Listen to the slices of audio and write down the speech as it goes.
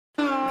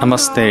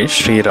Namaste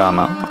Sri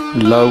Rama.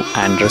 Love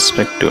and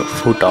respect to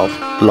foot of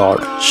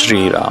Lord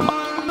Sri Rama.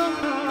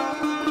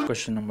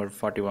 Question number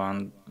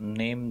 41.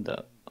 Name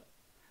the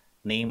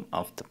name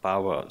of the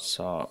power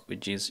saw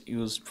which is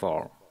used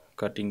for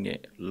cutting a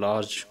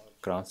large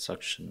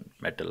cross-section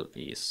metal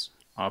piece.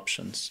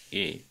 Options: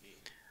 A.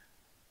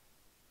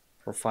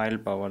 Profile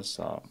power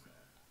saw.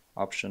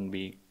 Option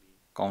B.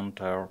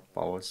 Counter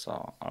power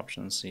saw.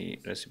 Option C.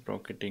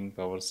 Reciprocating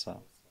power saw.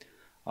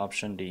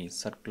 Option D.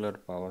 Circular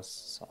power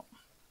saw.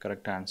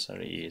 Correct answer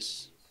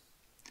is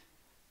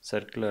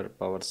circular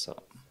power saw.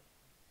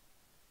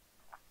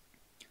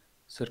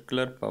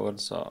 Circular power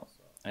saw.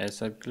 A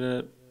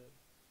circular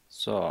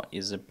saw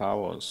is a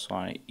power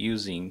saw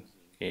using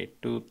a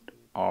toothed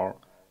or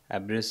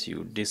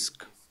abrasive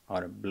disc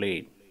or a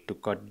blade to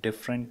cut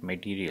different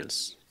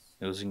materials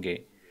using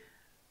a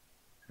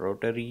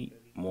rotary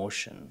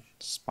motion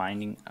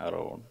spinning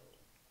around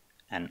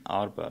an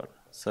arbor.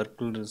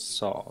 Circular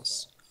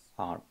saws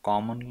are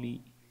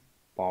commonly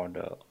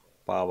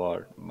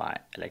powered by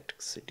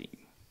electricity.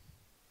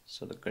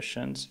 So the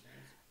questions: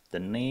 the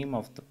name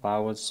of the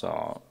power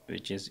saw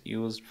which is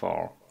used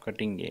for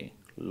cutting a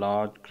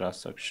large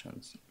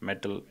cross-section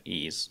metal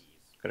is,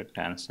 correct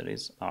answer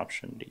is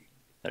option D,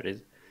 that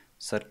is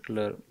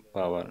circular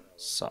power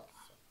saw.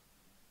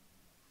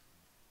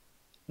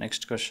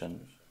 Next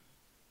question: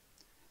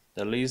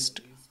 the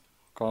least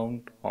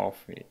count of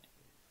a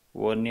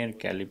Vernier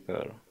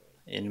caliper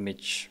in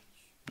which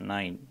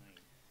 9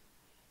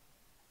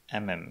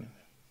 mm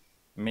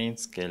main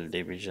scale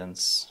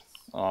divisions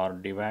are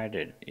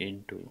divided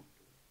into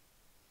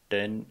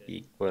 10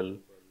 equal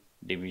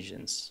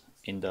divisions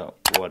in the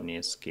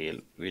Vernier scale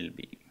will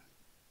be.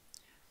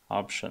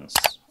 Options: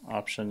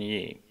 option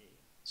A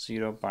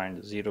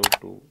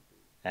 0.02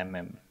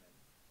 mm,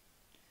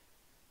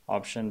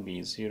 option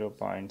B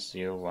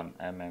 0.01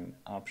 mm,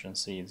 option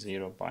C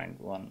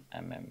 0.1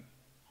 mm,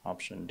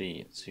 option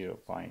D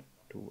 0.2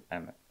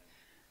 mm.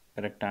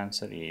 Correct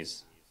answer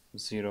is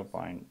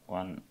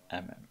 0.1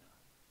 mm.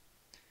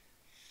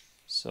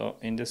 So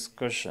in this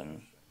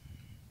question,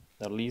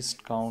 the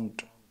least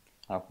count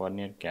of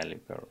Vernier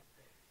caliper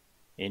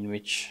in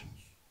which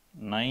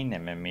 9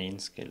 mm main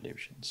scale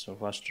division. So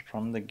first,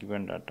 from the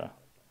given data,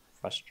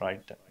 first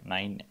write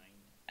 9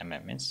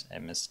 mm is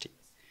MST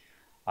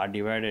are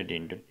divided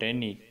into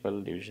 10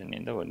 equal division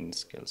in the Vernier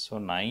scale. So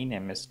 9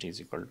 MST is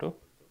equal to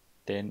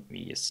 10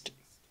 VST.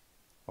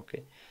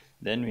 Okay,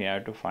 then we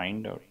have to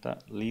find out the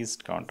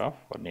least count of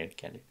Vernier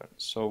caliper.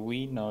 So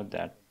we know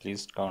that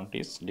least count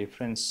is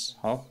difference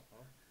of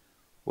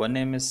 1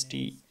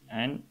 MST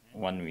and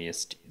 1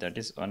 VST, that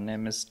is 1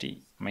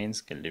 MST main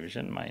scale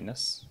division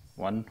minus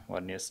 1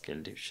 Vernier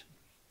scale division.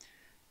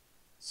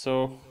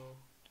 So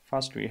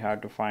first we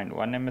have to find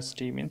 1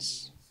 MST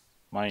means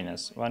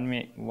minus 1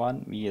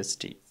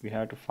 VST we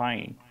have to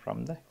find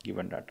from the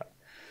given data.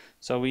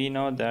 So we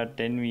know that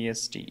 10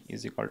 VST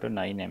is equal to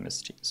 9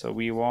 MST. So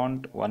we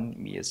want 1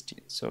 VST.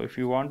 So if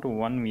you want to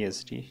 1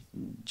 VST,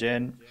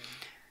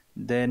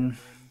 then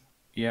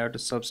you have to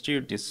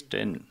substitute this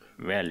 10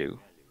 value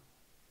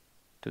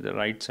to the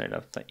right side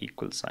of the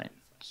equal sign.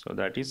 So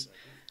that is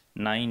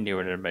 9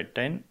 divided by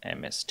 10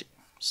 MST.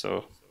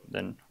 So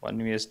then 1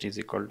 VST is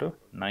equal to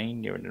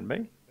 9 divided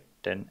by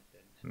 10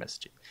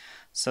 MST.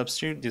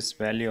 Substitute this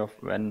value of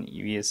 1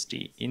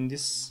 VST in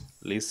this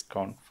least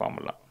count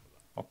formula.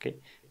 Okay,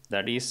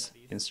 that is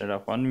instead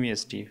of 1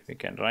 VST we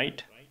can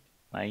write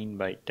 9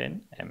 by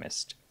 10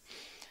 MST.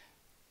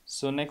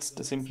 So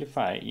next,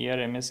 simplify. Here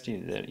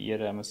MST is there, here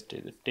MST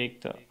is there.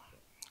 Take the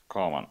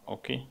common.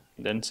 Okay,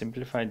 then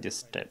simplify this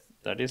step,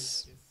 that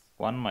is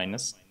 1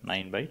 minus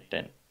 9 by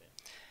 10.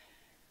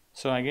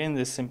 So again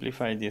this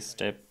simplify this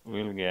step,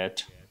 we will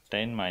get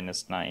 10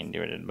 minus 9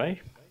 divided by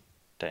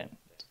 10.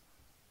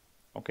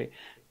 Okay,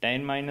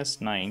 10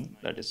 minus 9,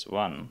 that is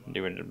 1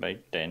 divided by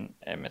 10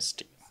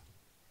 MST.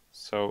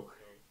 So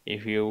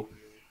if you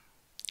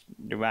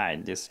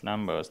divide these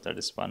numbers, that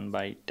is 1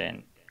 by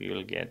 10, you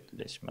will get the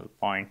decimal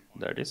point,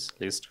 that is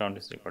least count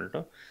is equal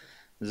to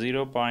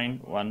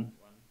 0.1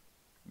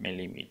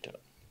 millimeter.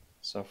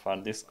 So for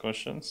this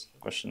question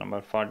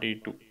number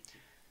 42,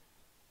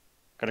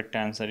 correct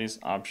answer is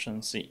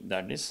option C,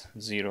 that is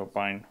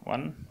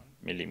 0.1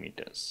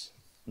 millimeters.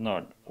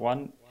 Note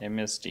 1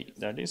 MST,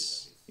 that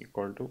is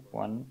equal to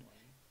 1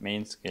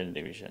 main scale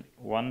division.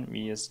 1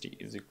 VST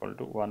is equal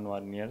to 1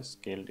 Vernier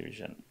scale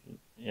division.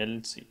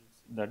 LC,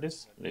 that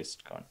is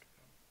least count.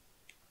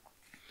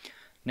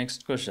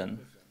 Next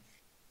question.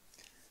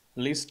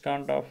 Least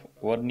count of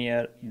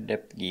Vernier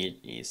depth gauge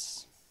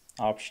is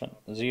option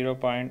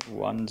 0.10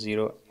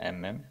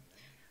 mm,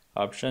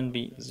 option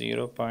B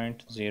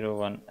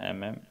 0.01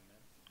 mm,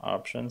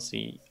 option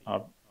C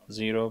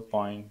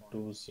 0.20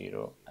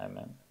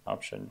 mm,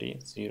 option D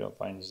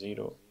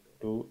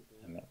 0.02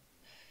 mm.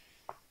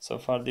 So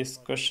for these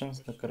questions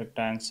the correct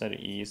answer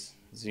is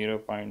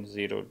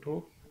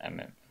 0.02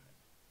 mm.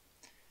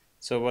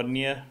 So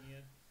Vernier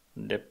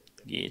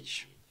depth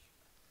gauge.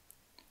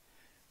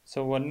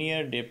 So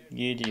Vernier depth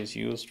gauge is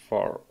used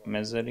for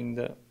measuring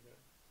the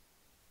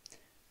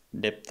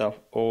depth of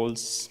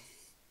holes,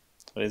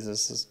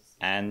 recesses,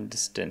 and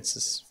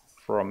distances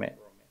from a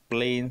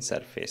plane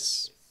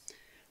surface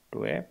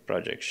to a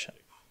projection.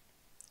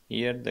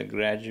 Here, the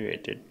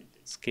graduated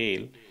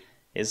scale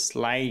is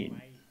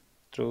slide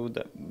through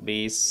the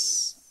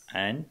base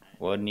and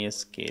vernier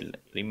scale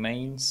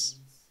remains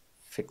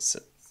fixed.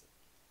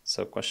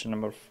 So, question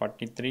number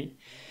 43,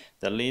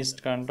 the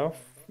least count of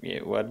a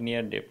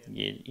vernier depth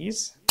gauge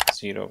is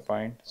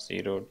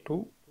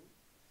 0.02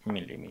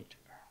 millimeter.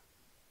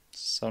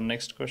 So,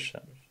 next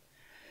question.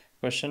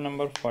 Question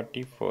number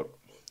 44,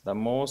 the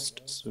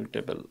most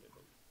suitable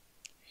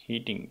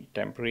heating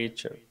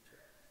temperature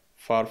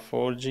for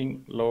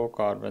forging low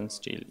carbon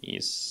steel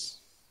is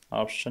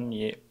option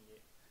A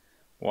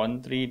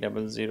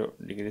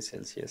 1300 degrees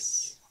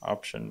Celsius,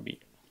 option B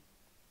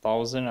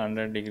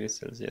 1100 degrees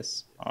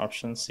Celsius,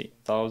 option C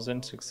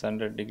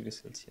 1600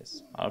 degrees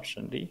Celsius,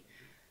 option D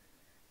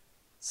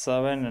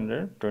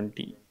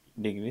 720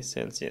 degrees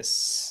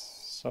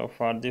Celsius. So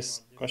for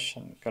this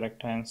question,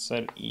 correct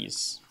answer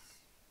is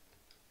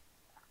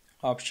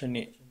option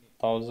A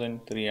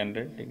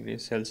 1300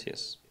 degrees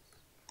Celsius.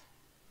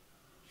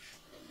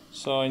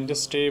 So in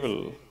this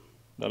table,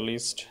 the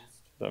list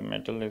the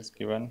metal is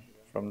given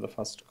from the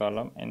first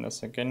column. In the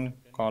second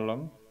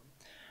column,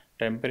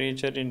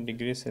 temperature in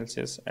degrees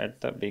Celsius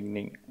at the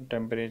beginning,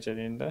 temperature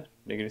in the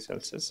degrees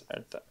Celsius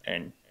at the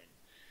end.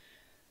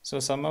 So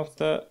some of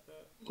the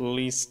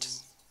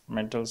least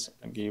metals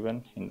are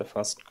given in the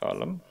first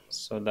column.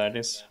 So that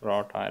is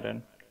wrought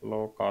iron,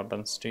 low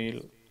carbon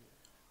steel,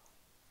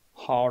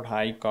 hard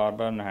high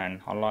carbon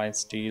and alloy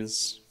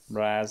steels,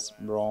 brass,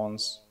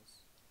 bronze,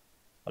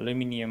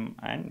 aluminum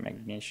and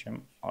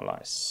magnesium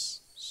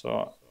alloys.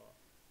 So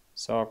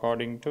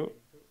according to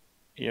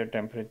your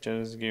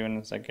temperature is given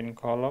in second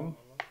column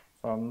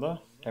from the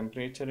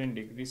temperature in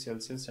degrees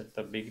Celsius at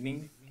the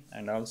beginning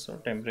and also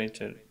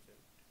temperature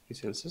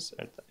Celsius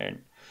at the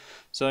end.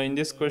 So in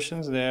these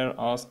questions they are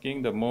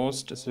asking the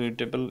most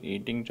suitable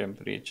heating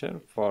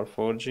temperature for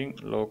forging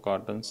low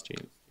carbon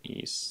steel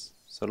is.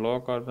 So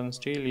low carbon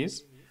steel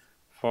is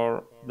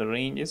for the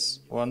range is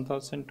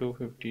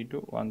 1250 to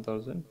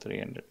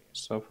 1300.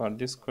 So for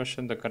this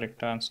question the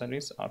correct answer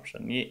is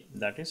option A,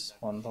 that is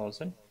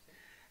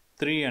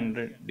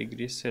 1300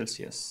 degrees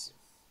Celsius.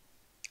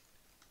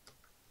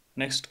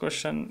 Next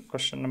question,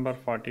 question number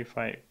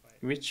 45.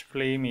 Which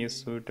flame is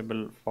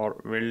suitable for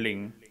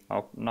welding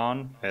of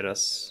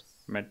non-ferrous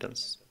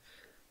metals,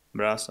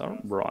 brass or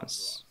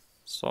bronze?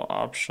 So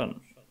option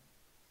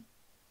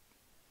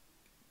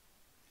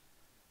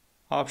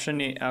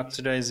A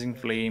oxidizing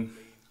flame,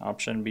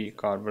 option B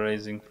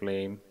carburizing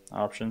flame,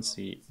 option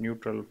C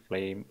neutral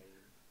flame,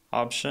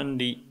 option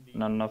D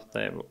none of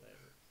the above.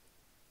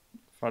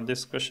 For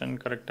this question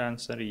correct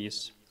answer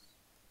is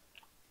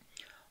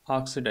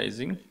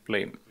oxidizing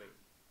flame.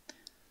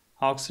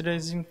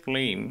 Oxidizing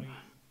flame,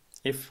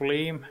 a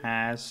flame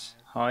has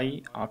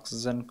high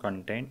oxygen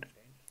content.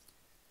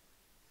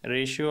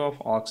 Ratio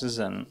of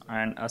oxygen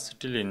and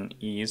acetylene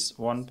is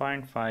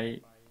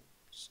 1.5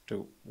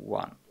 to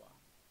 1.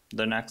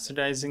 Then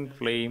oxidizing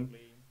flame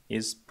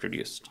is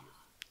produced.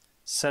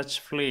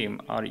 Such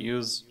flame are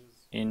used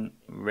in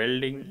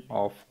welding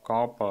of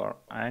copper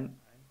and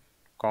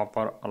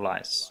copper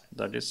alloys,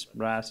 that is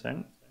brass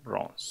and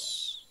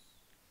bronze.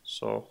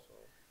 So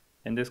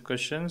in these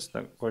questions,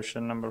 the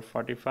question number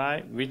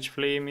 45, which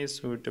flame is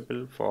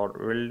suitable for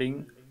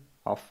welding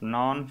of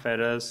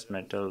non-ferrous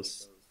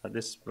metals, that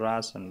is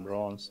brass and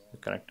bronze? The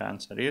correct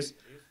answer is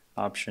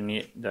option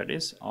A, that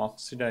is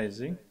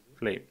oxidizing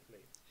flame.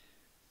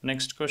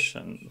 Next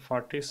question,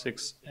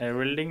 46, a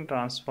welding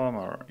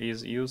transformer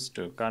is used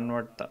to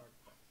convert the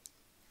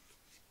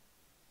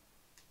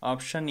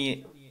option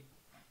A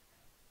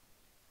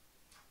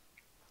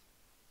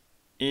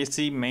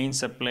AC main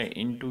supply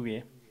into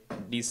a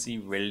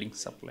DC welding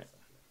supply.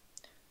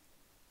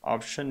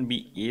 Option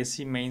B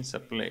AC main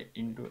supply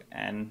into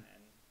an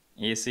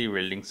AC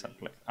welding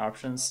supply.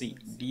 Option C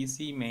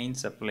DC main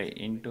supply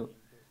into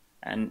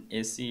an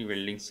AC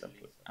welding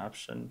supply.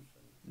 Option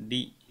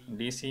D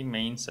DC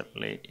main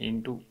supply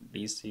into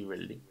DC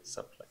welding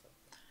supply.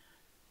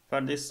 For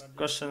these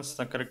questions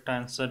the correct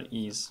answer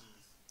is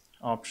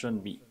option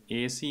B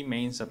AC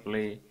main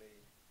supply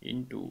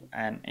into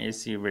an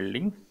AC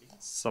welding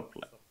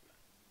supply.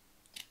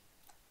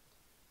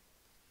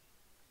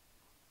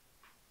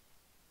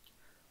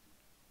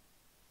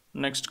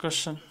 Next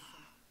question.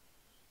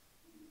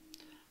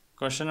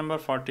 Question number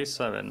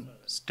 47.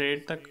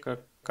 State the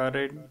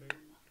current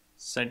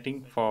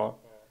setting for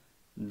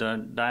the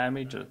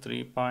diameter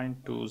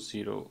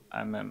 3.20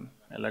 mm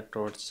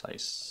electrode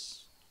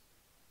size.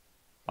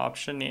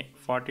 Option A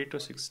 40 to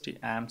 60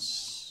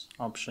 amps.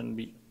 Option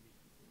B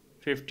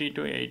 50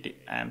 to 80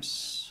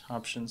 amps.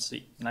 Option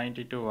C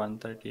 90 to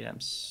 130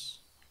 amps.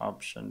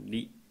 Option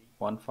D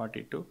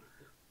 140 to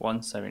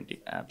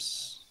 170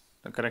 amps.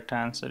 The correct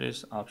answer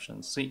is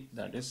option C,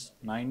 that is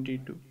 90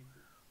 to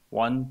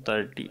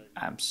 130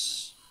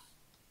 amps.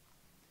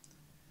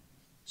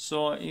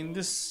 So in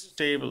these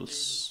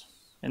tables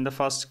In the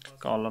first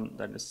column,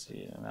 that is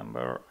the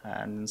number,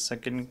 and in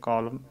second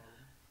column,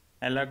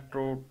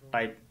 electrode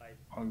type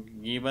are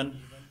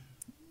given,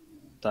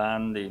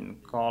 then in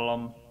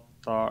column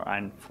third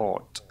and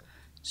fourth.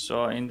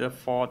 So in the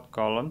fourth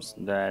columns,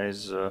 there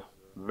is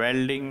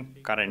welding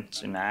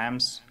currents in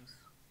amps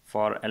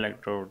for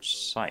electrode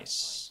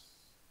size.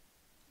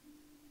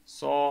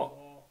 So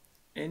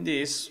in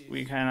this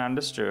we can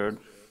understood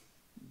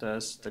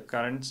thus the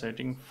current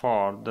setting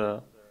for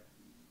the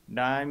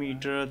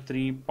diameter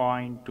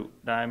 3.2,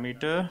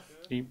 diameter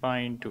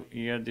 3.2,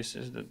 here this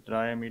is the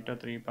diameter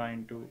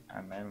 3.2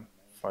 mm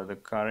for the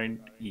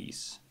current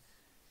is,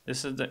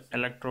 this is the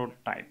electrode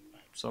type.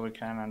 So we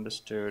can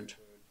understood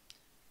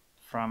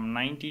from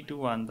 90 to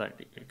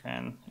 130, we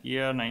can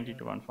here 90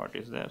 to 140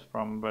 is there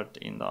from, but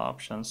in the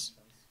options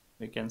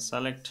we can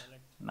select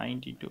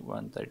 90 to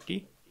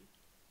 130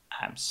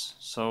 amps.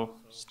 So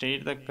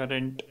state the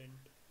current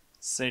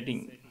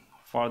setting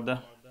for the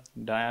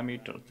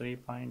diameter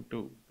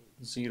 3.20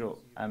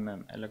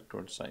 mm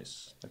electrode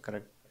size. The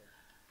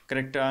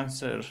correct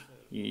answer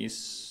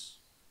is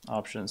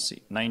option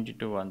C, 90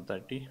 to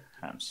 130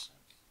 amps.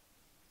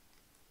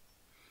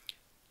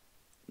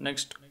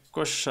 Next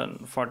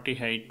question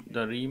 48.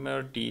 The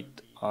reamer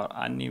teeth are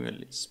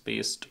unevenly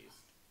spaced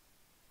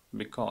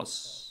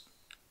because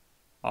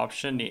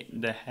option A,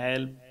 they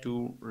help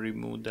to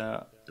remove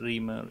the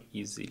reamer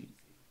easily.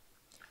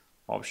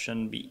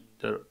 Option B,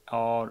 they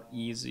are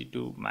easy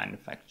to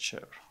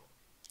manufacture.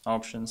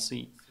 Option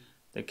C,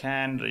 they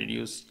can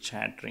reduce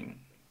chattering.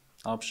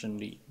 Option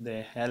D,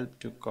 they help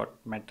to cut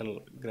metal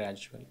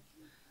gradually.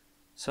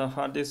 So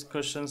for these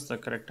questions, the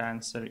correct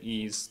answer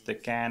is they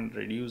can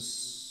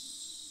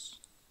reduce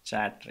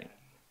chattering.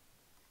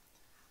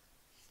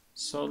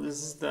 So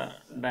this is the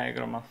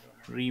diagram of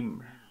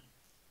reamer.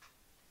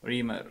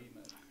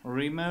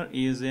 Reamer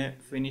is a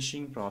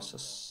finishing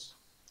process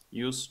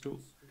used to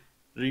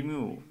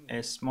remove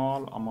a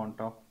small amount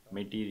of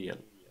material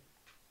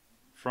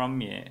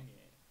from a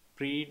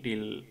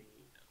pre-drilled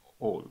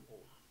hole.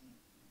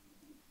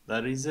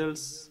 The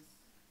results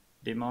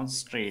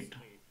demonstrate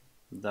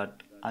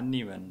that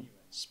uneven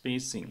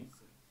spacing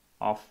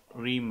of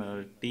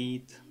reamer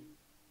teeth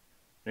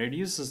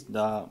reduces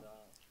the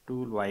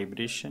tool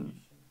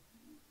vibration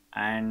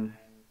and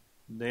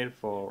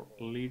therefore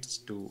leads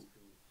to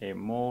a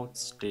more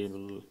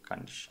stable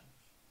condition.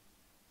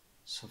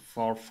 So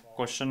for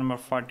question number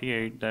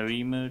 48, the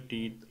reamer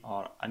teeth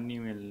are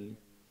unevenly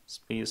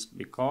spaced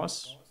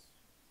because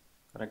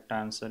correct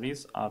answer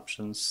is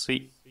option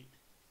C.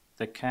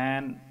 They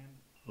can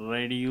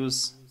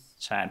reduce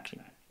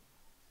chattering.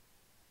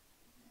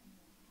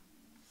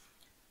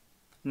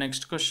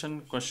 Next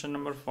question, question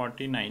number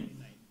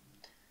 49.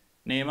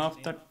 Name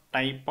of the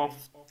type of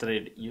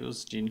thread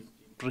used in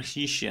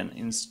precision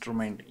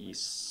instrument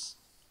is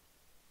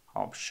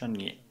option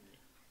A,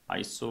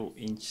 ISO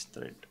inch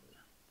thread.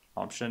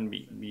 Option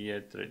B,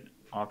 BA thread.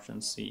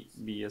 Option C,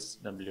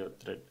 BSW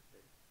thread.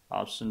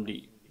 Option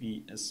D,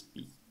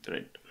 BSP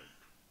thread.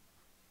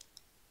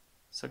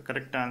 So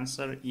correct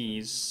answer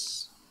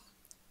is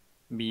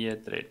BA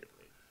thread.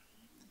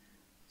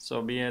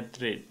 So BA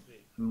thread,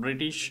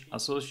 British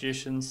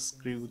Association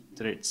screw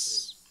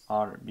threads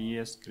or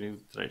BA screw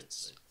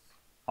threads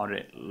are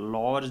a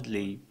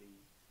largely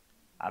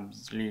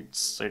absolute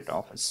set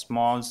of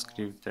small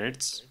screw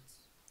threads,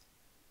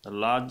 the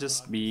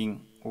largest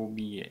being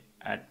OBA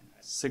at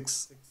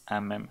 6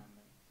 mm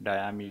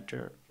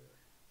diameter,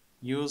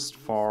 used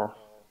for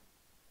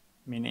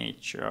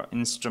miniature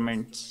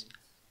instruments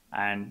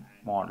and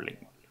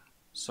modeling.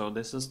 So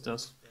this is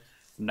the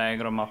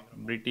diagram of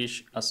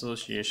British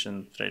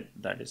Association thread,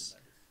 that is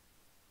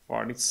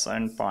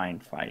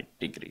 47.5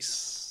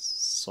 degrees.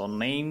 So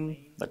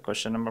name the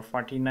question number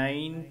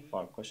 49.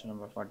 For question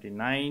number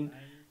 49,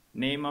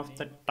 name of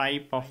the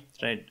type of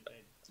thread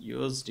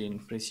used in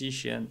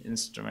precision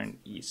instrument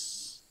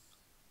is,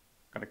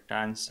 correct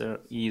answer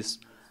is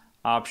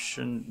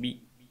option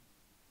B,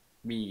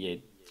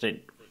 BA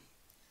thread.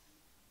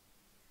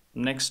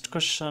 Next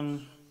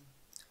question,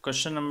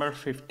 question number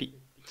 50.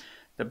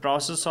 The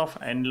process of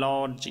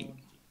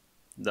enlarging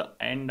the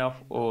end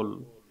of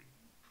hole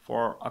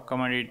for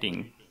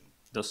accommodating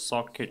the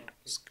socket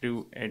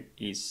screw head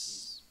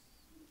is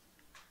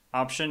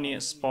option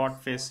A,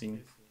 spot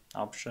facing.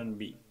 Option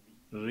B,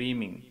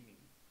 reaming.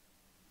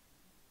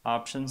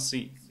 Option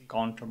C,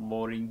 counter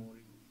boring.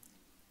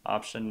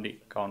 Option D,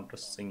 counter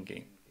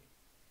sinking.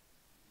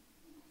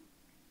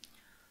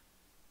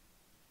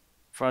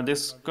 For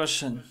this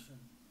question,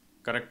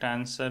 correct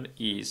answer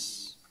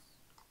is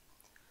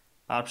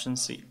option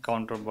C,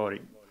 counter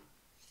boring.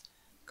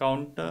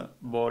 Counter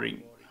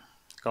boring.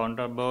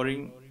 Counter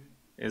boring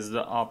is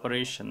the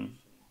operation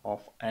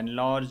of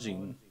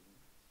enlarging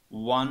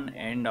one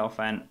end of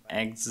an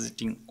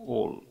existing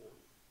hole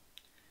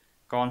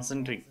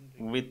concentric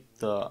with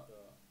the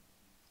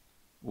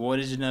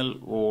original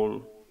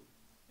hole.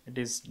 It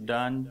is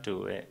done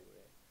to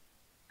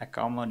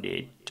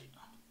accommodate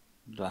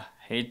the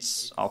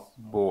heads of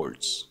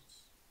bolts,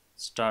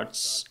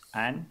 studs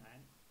and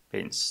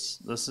pins.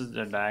 This is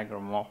the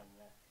diagram of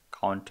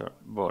counter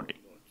boring.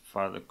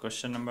 For the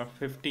question number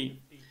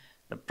 50,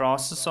 the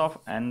process of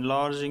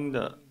enlarging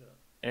the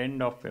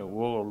end of a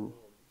valve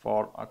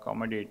for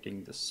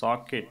accommodating the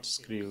socket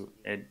screw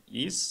head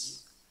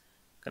is,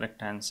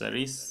 correct answer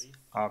is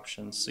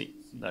option C,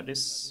 that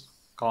is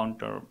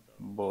counter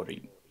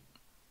boring.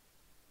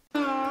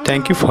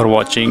 Thank you for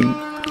watching.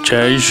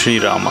 Jai Shri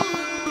Rama.